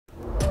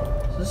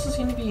This is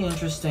gonna be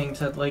interesting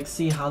to like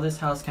see how this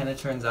house kind of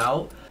turns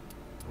out.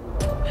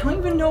 I don't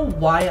even know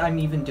why I'm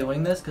even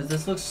doing this because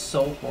this looks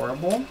so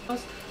horrible.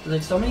 There's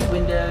like so many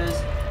windows,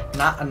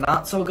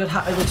 not so good.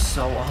 It looks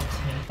so ugly.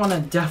 I want to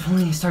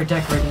definitely start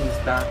decorating this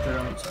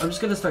bathroom. So I'm just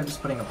gonna start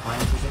just putting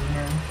appliances in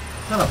here.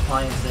 Not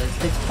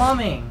appliances, it's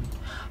plumbing.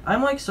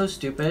 I'm like so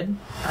stupid.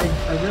 I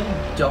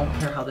really don't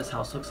care how this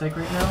house looks like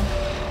right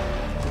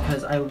now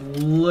because I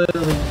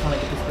literally just want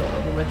to get this built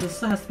over with. This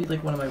has to be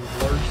like one of my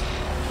worst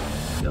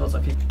builds.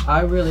 Okay,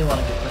 I really want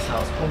to get this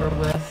house over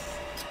with.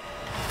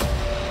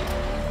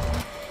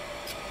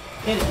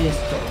 It is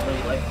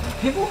totally like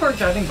people who are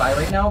driving by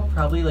right now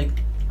probably like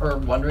are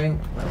wondering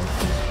what is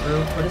this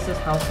roof? What is this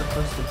house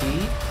supposed to be?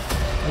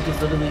 Like it's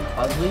literally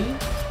ugly.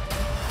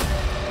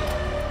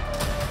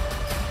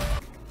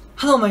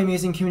 Hello my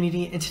amazing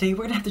community, and today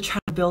we're gonna have to try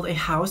to build a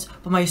house,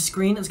 but my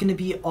screen is gonna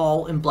be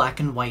all in black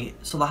and white.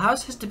 So the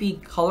house has to be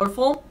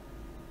colorful,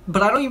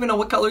 but I don't even know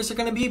what colors are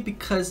gonna be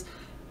because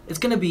it's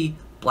gonna be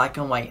black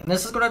and white. And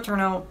this is gonna turn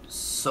out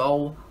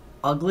so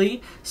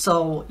ugly.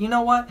 So you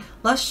know what?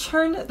 Let's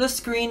turn the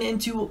screen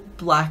into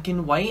black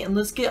and white and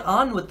let's get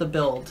on with the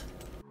build.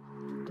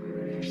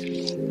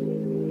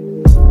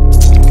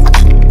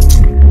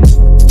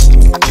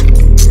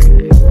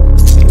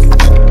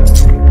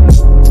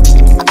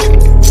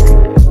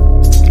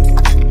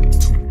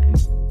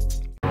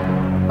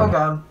 Oh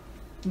god,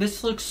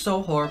 this looks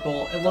so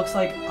horrible. It looks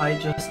like I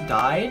just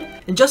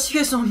died. And just so you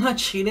guys know I'm not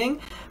cheating,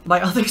 my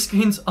other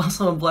screen's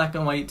also in black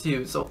and white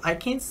too, so I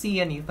can't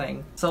see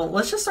anything. So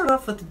let's just start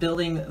off with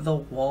building the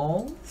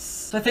walls.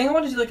 So I think I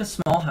want to do like a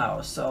small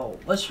house, so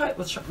let's try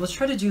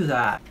to do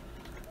that.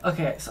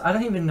 Okay, so I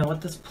don't even know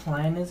what this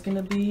plan is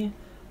gonna be,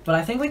 but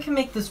I think we can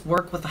make this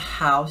work with a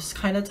house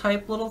kind of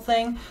type little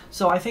thing.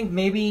 So I think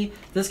maybe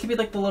this could be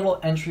like the little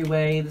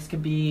entryway, this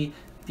could be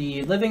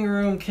the living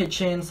room,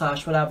 kitchen,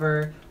 slash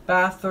whatever,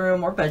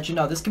 bathroom, or bedroom.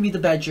 No, this could be the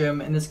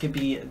bedroom, and this could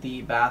be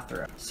the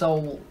bathroom.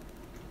 So,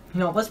 you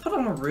know, let's put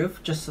on a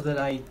roof just so that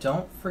I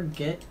don't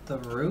forget the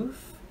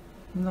roof.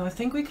 You know, I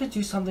think we could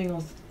do something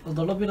with a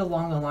little bit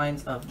along the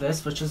lines of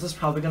this, which is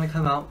probably going to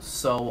come out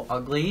so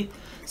ugly.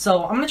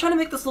 So I'm going to try to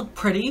make this look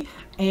pretty,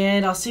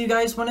 and I'll see you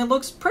guys when it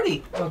looks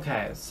pretty.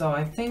 Okay, so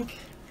I think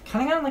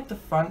kind of got like the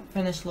front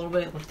finished a little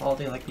bit with all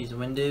the like these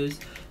windows.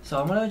 So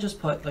I'm going to just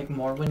put like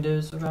more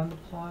windows around the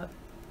plot.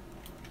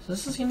 So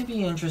this is going to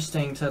be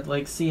interesting to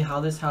like see how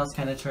this house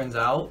kind of turns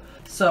out.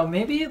 So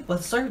maybe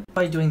let's start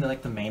by doing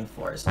the main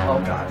floors.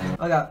 Oh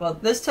god. Well,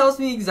 this tells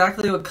me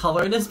exactly what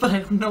color it is, but I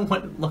don't know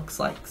what it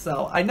looks like.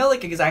 So I know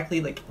like exactly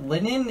like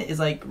linen is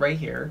like right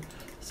here.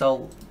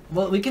 So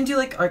well, we can do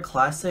like our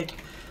classic,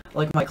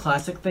 like my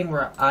classic thing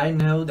where I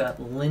know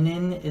that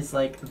linen is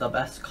like the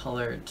best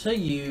color to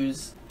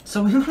use.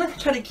 So we want to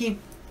try to keep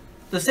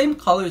the same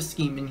color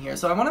scheme in here.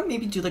 So I want to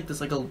maybe do like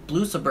this like a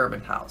blue suburban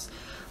house.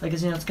 Like,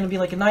 you know, it's gonna be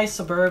like a nice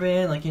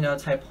suburban, like, you know,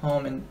 type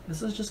home, and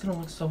this is just gonna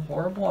look so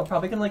horrible. I'm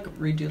probably gonna like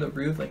redo the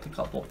roof like a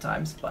couple of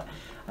times, but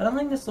I don't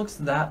think this looks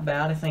that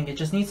bad. I think it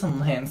just needs some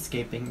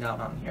landscaping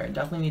down on here. It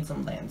definitely needs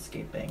some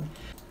landscaping.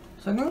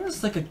 So I think this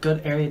is like a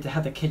good area to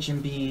have the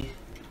kitchen be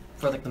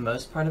for like the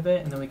most part of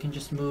it, and then we can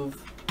just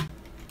move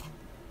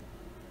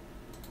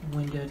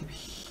window to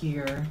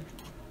here.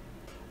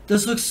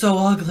 This looks so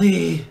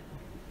ugly.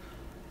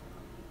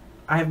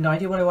 I have no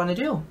idea what I want to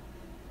do.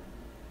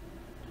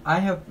 I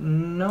have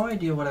no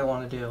idea what I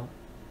want to do.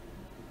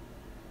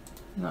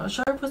 No,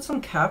 should I put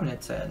some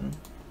cabinets in?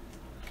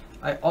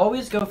 I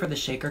always go for the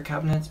shaker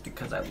cabinets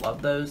because I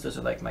love those. Those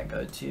are like my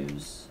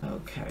go-tos.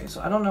 Okay, so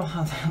I don't know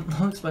how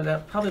that looks, but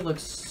that probably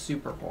looks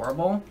super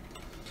horrible.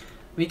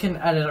 We can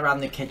edit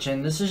around the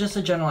kitchen. This is just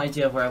a general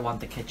idea of where I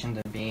want the kitchen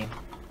to be.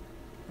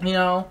 You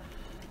know,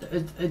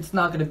 it's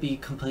not going to be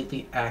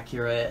completely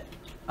accurate.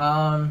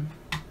 Now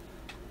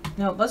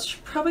let's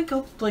probably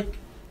go like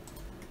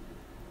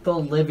the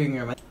living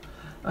room.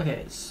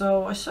 Okay,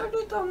 so I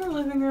started down the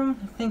living room.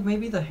 I think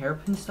maybe the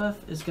hairpin stuff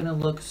is gonna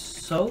look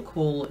so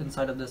cool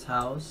inside of this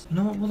house. You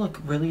know what would look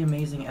really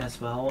amazing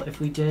as well? If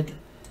we did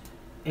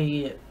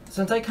a,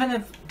 since I kind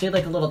of did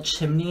like a little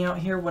chimney out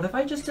here, what if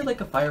I just did like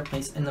a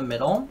fireplace in the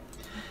middle?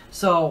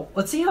 So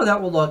let's see how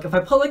that will look. If I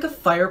put like a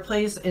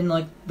fireplace in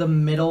like the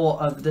middle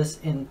of this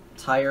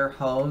entire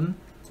home,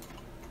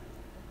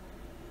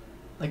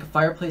 like a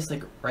fireplace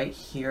like right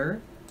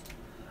here.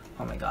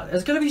 Oh my god,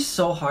 it's gonna be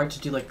so hard to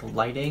do like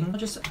lighting.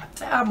 Just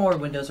to add more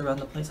windows around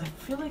the place. I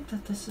feel like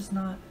that this is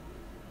not,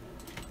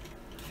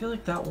 I feel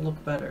like that will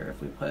look better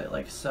if we put it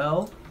like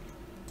so.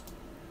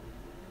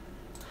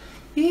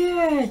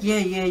 Yeah,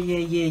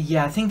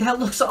 I think that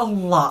looks a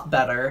lot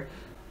better.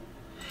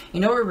 You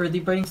know what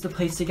really brings the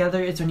place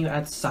together is when you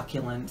add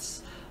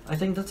succulents. I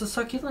think that's a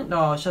succulent?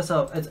 No, it's just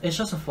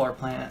a floor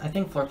plant. I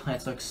think floor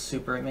plants look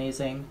super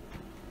amazing.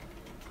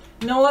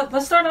 You know what?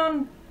 Let's start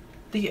on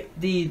the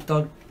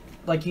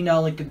like, you know,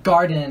 like a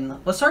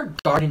garden. Let's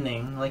start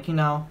gardening. Like, you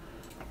know,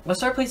 let's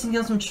start placing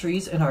down some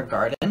trees in our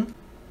garden.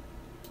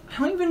 I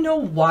don't even know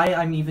why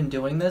I'm even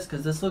doing this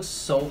because this looks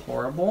so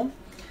horrible.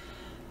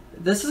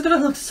 This is gonna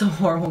look so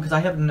horrible because I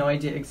have no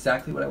idea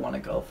exactly what I want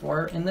to go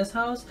for in this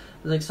house.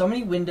 There's like so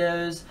many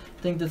windows.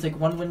 I think there's like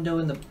one window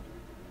in the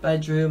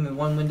bedroom and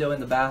one window in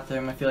the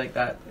bathroom. I feel like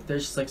that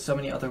there's just like so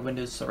many other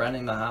windows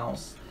surrounding the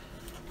house.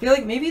 I feel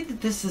like maybe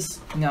this is,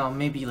 no,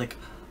 maybe like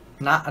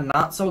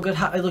not so good.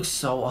 It looks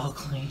so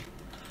ugly.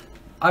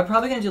 I'm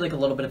probably gonna do like a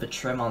little bit of a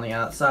trim on the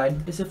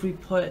outside. Is if we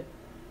put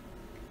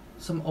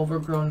some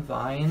overgrown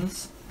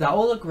vines, that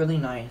will look really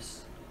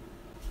nice.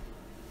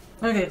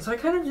 Okay, so I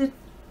kind of did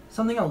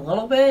something a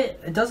little bit.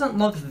 It doesn't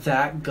look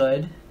that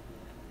good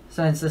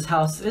since this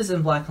house is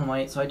in black and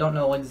white, so I don't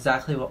know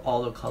exactly what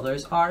all the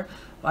colors are.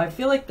 But I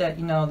feel like that,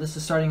 you know, this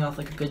is starting off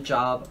like a good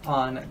job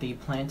on the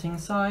planting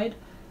side.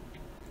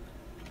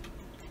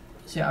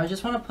 So yeah, I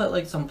just want to put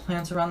like some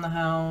plants around the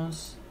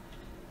house.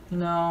 You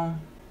know,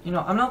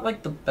 I'm not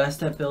like the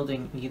best at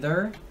building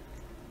either.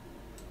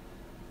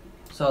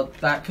 So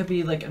that could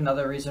be like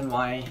another reason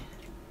why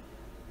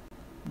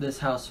this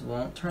house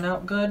won't turn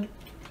out good.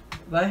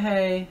 But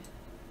hey,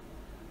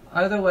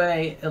 either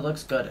way, it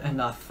looks good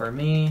enough for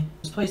me.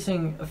 Just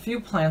placing a few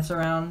plants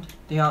around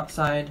the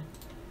outside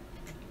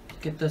to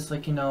get this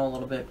like, you know, a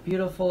little bit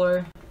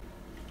beautifuler.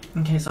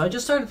 Okay, so I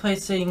just started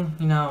placing,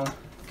 you know,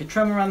 like a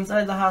trim around the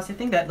side of the house. I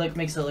think that like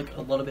makes it look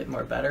a little bit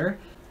more better.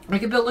 I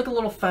could build like a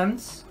little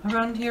fence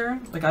around here.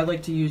 Like I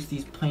like to use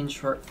these plain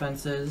short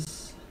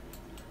fences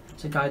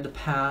to guide the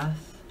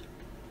path.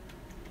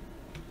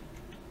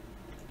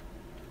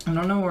 I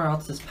don't know where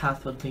else this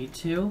path would lead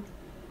to,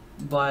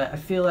 but I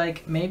feel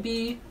like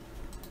maybe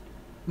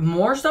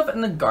more stuff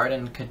in the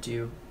garden could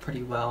do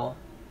pretty well.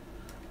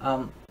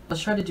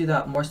 Let's try to do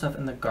that, more stuff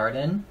in the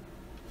garden.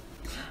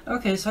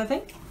 Okay, so I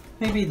think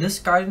maybe this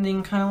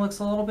gardening kind of looks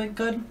a little bit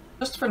good.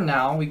 Just for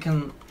now, we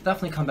can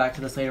definitely come back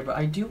to this later, but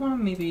I do want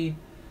to maybe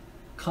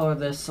color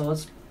this, so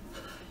let's,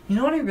 you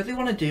know what I really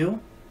want to do?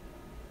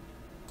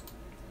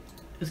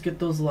 Is get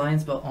those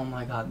lines, but oh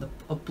my god,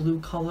 a blue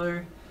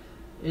color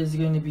is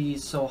going to be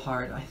so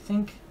hard. I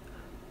think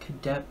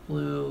cadet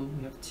blue,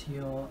 we have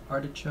teal,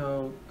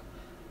 artichoke.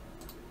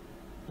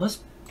 Let's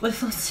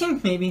see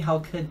maybe how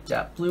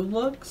cadet blue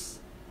looks.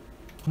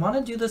 I want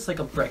to do this like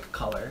a brick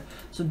color.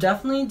 So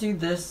definitely do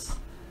this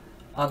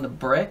on the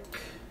brick.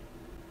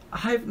 I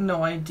have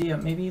no idea,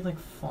 maybe like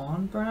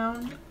fawn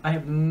brown? I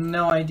have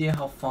no idea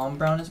how fawn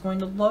brown is going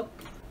to look.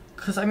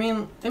 Cause I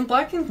mean, in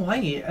black and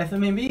white, I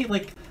think maybe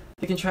like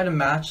we can try to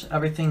match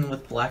everything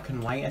with black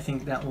and white. I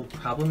think that will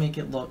probably make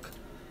it look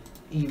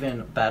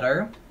even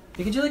better.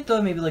 You could do like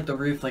maybe like the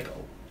roof like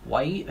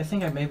white. I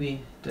think I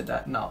maybe did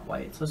that not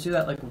white. So let's do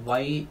that like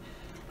white.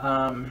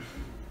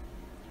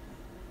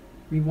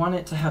 We want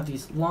it to have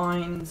these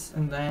lines,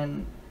 and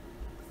then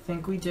I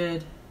think we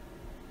did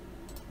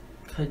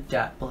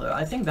cadet blue.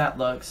 I think that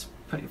looks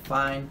pretty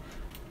fine.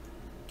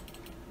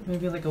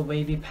 Maybe like a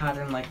wavy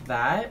pattern like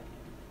that.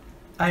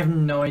 I have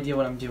no idea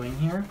what I'm doing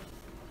here.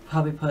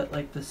 Probably put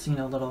like this, you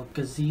know, little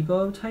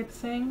gazebo type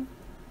thing.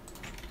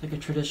 Like a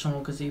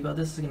traditional gazebo.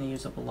 This is going to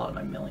use up a lot of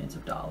my millions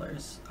of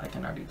dollars. I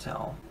can already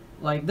tell.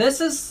 Like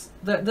this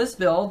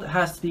build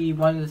has to be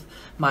one of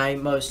my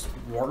most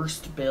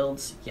worst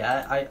builds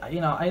yet. I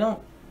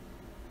don't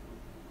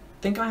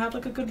think I have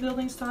like a good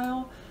building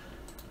style,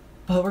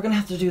 but we're gonna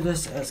have to do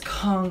this as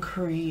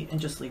concrete and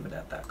just leave it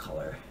at that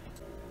color.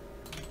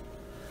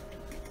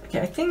 Okay,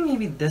 I think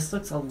maybe this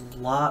looks a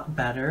lot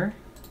better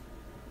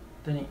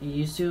than it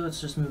used to. Let's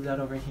just move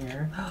that over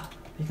here.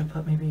 We can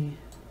put maybe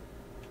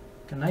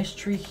like a nice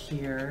tree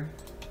here.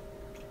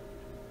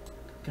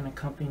 Gonna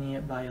accompany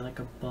it by like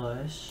a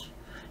bush.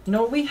 You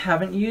know what we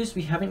haven't used?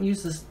 We haven't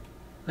used this,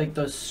 like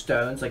those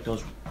stones, like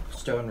those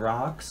stone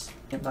rocks.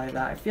 And by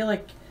that, I feel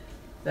like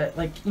that,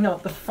 like, you know,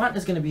 the front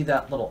is gonna be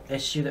that little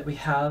issue that we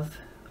have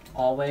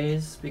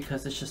always,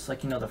 because it's just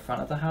like, you know, the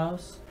front of the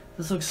house.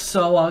 This looks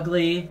so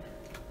ugly.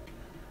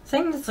 I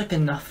think it's like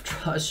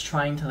enough us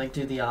trying to like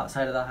do the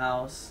outside of the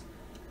house.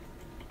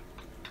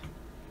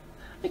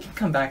 We can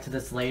come back to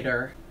this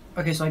later.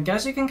 Okay, so I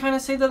guess you can kind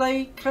of say that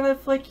I kind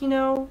of like, you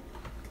know,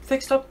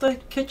 fixed up the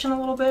kitchen a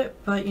little bit,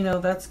 but you know,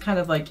 that's kind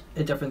of like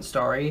a different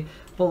story.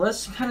 But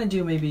let's kind of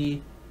do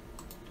maybe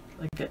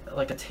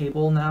like a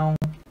table now.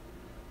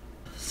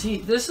 See,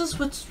 this is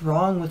what's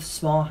wrong with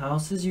small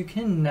houses. You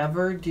can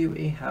never do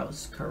a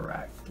house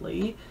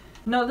correctly.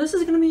 No, this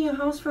is gonna be a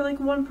house for like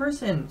one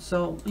person,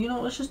 so you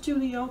know, let's just do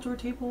the outdoor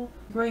table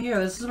right here.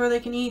 This is where they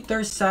can eat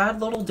their sad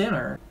little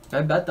dinner.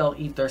 I bet they'll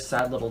eat their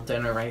sad little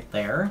dinner right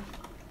there.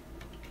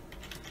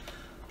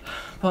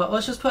 But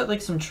let's just put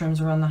like some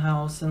trims around the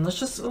house, and let's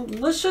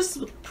just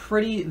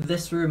pretty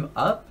this room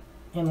up.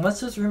 And once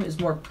this room is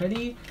more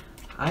pretty,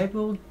 I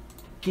will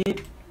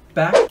get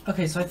back.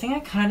 Okay, so I think I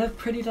kind of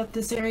prettied up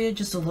this area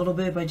just a little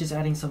bit by just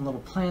adding some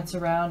little plants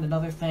around and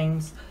other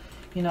things.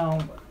 You know,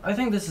 I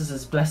think this is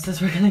as best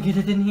as we're gonna get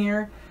it in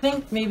here. I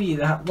think maybe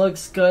that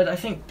looks good. I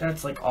think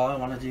that's like all I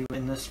want to do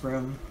in this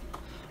room.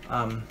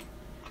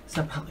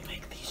 So I'll probably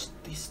make these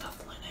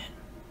stuff linen.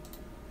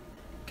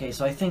 Okay,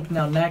 so I think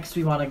now next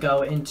we want to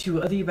go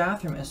into the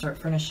bathroom and start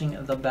furnishing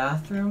the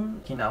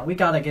bathroom. You know, we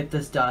gotta get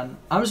this done.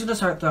 I'm just gonna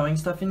start throwing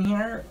stuff in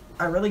here.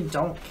 I really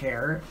don't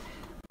care.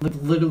 like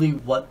literally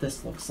what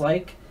this looks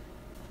like.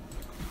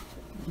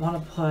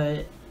 Want to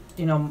put,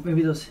 you know,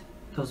 maybe those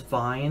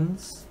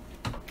vines.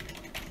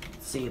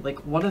 Let's see, like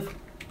what if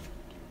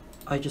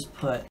I just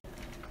put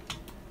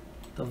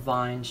the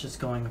vines just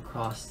going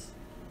across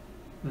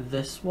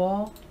this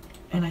wall?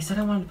 And I said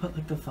I wanted to put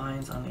like the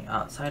vines on the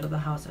outside of the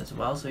house as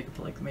well, so you could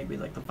put like maybe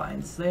like the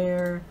vines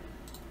there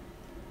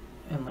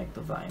and like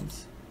the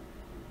vines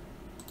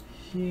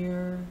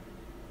here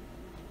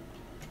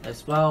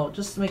as well,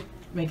 just to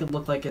make it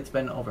look like it's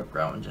been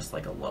overgrown just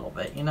like a little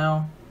bit, you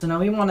know? So now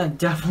we want to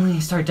definitely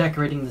start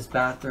decorating this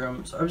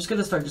bathroom. So I'm just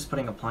gonna start just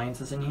putting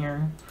appliances in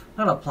here.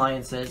 Not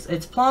appliances,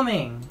 it's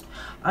plumbing.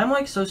 I'm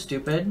like so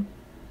stupid.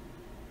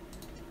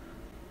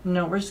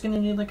 No, we're just gonna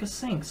need like a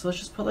sink. So let's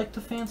just put like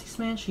the fancy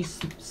smanchy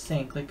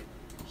sink like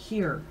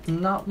here.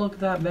 Not look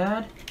that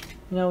bad.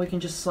 You know, we can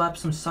just slap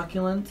some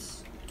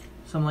succulents,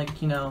 some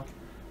like, you know,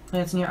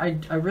 plants in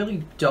here. I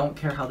really don't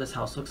care how this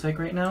house looks like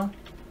right now,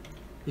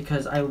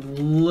 because I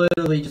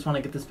literally just want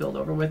to get this build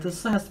over with.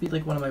 This has to be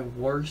like one of my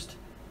worst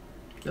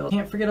builds.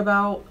 Can't forget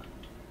about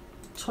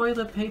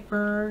toilet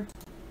paper.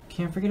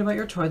 Can't forget about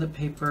your toilet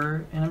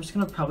paper. And I'm just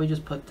gonna probably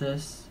just put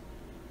this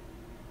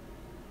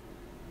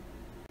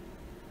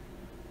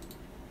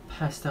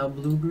pastel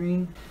blue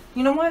green.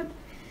 You know what?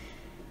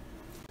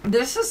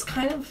 This is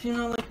kind of, you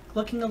know, like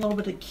looking a little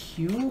bit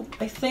cute,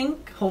 I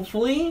think,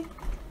 hopefully.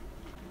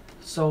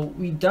 So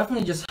we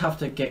definitely just have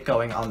to get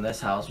going on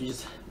this house.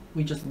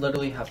 We just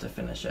literally have to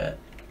finish it.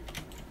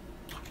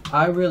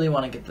 I really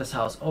want to get this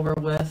house over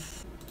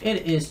with.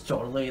 It is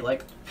totally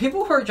like,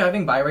 people who are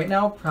driving by right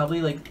now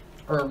probably like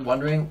are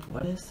wondering,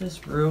 what is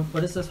this roof?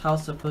 What is this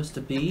house supposed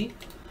to be?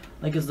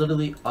 Like, it's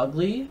literally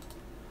ugly.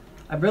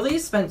 I really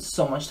spent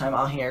so much time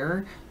out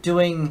here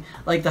doing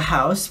like the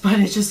house, but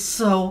it's just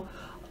so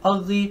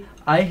ugly.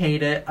 I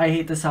hate it. I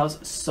hate this house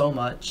so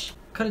much.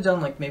 Could have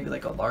done like maybe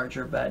like a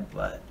larger bed,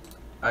 but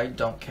I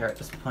don't care at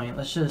this point.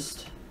 Let's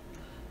just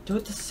do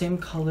it the same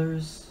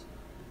colors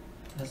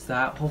as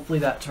that. Hopefully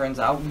that turns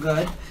out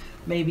good.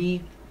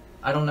 Maybe.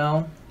 I don't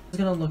know. It's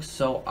gonna look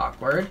so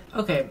awkward.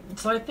 Okay,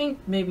 so I think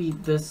maybe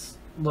this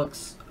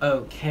looks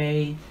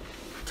okay.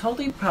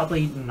 Totally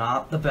probably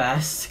not the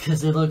best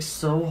because it looks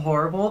so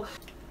horrible.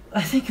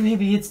 I think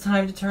maybe it's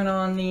time to turn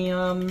on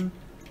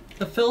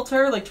the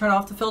filter, like turn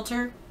off the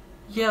filter.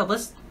 Yeah,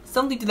 let's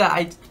something do that.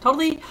 I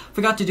totally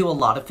forgot to do a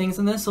lot of things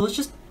in this, so let's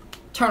just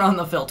turn on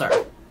the filter.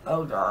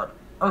 Oh god.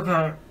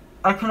 Okay.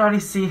 I can already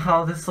see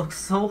how this looks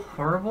so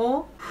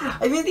horrible.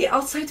 I mean, the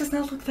outside does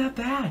not look that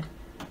bad.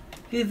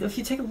 If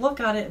you take a look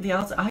at it, the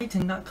outside, I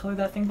did not color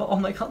that thing, but oh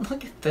my god,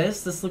 look at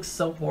this. This looks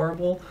so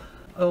horrible.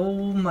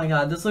 Oh my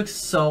god, this looks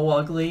so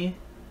ugly.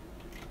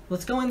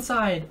 Let's go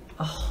inside.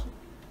 Oh,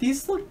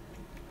 these look,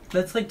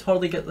 that's like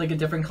totally get like a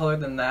different color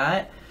than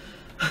that.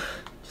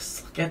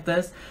 Just look at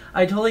this.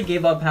 I totally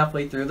gave up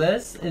halfway through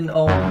this, and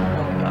oh my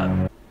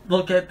god.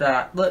 Look at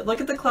that. Look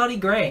at the cloudy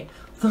gray.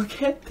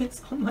 Look at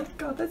this. Oh my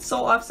god, that's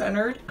so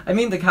off-centered. I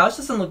mean, the couch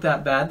doesn't look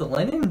that bad. The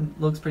linen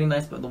looks pretty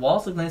nice, but the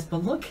walls look nice.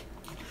 But look,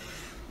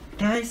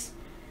 guys,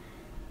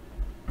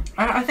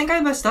 I think I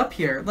messed up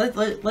here.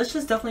 Let's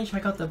just definitely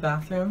check out the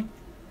bathroom.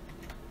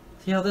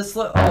 See how this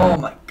look. Oh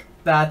my,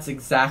 that's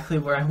exactly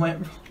where I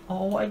went.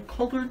 Oh, I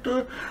colored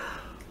the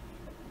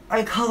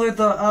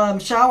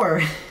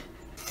shower.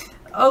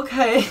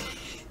 Okay,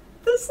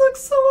 this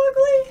looks so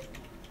ugly.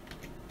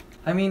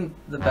 I mean,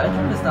 the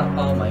bedroom is not,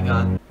 oh my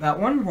god. That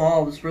one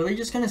wall is really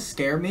just gonna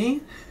scare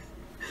me.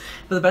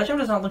 But the bedroom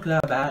does not look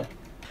that bad.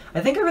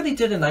 I think I really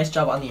did a nice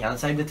job on the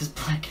outside with this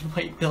black and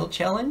white build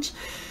challenge.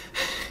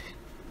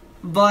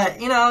 But,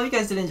 you know, if you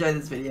guys did enjoy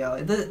this video,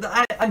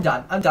 I'm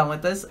done. I'm done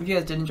with this. If you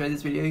guys did enjoy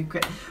this video,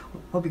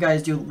 hope you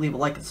guys do leave a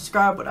like and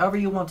subscribe, whatever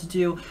you want to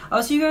do.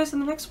 I'll see you guys in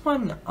the next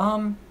one.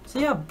 So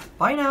yeah,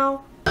 bye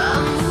now.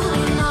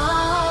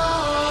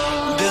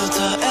 Built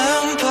an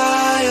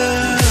empire.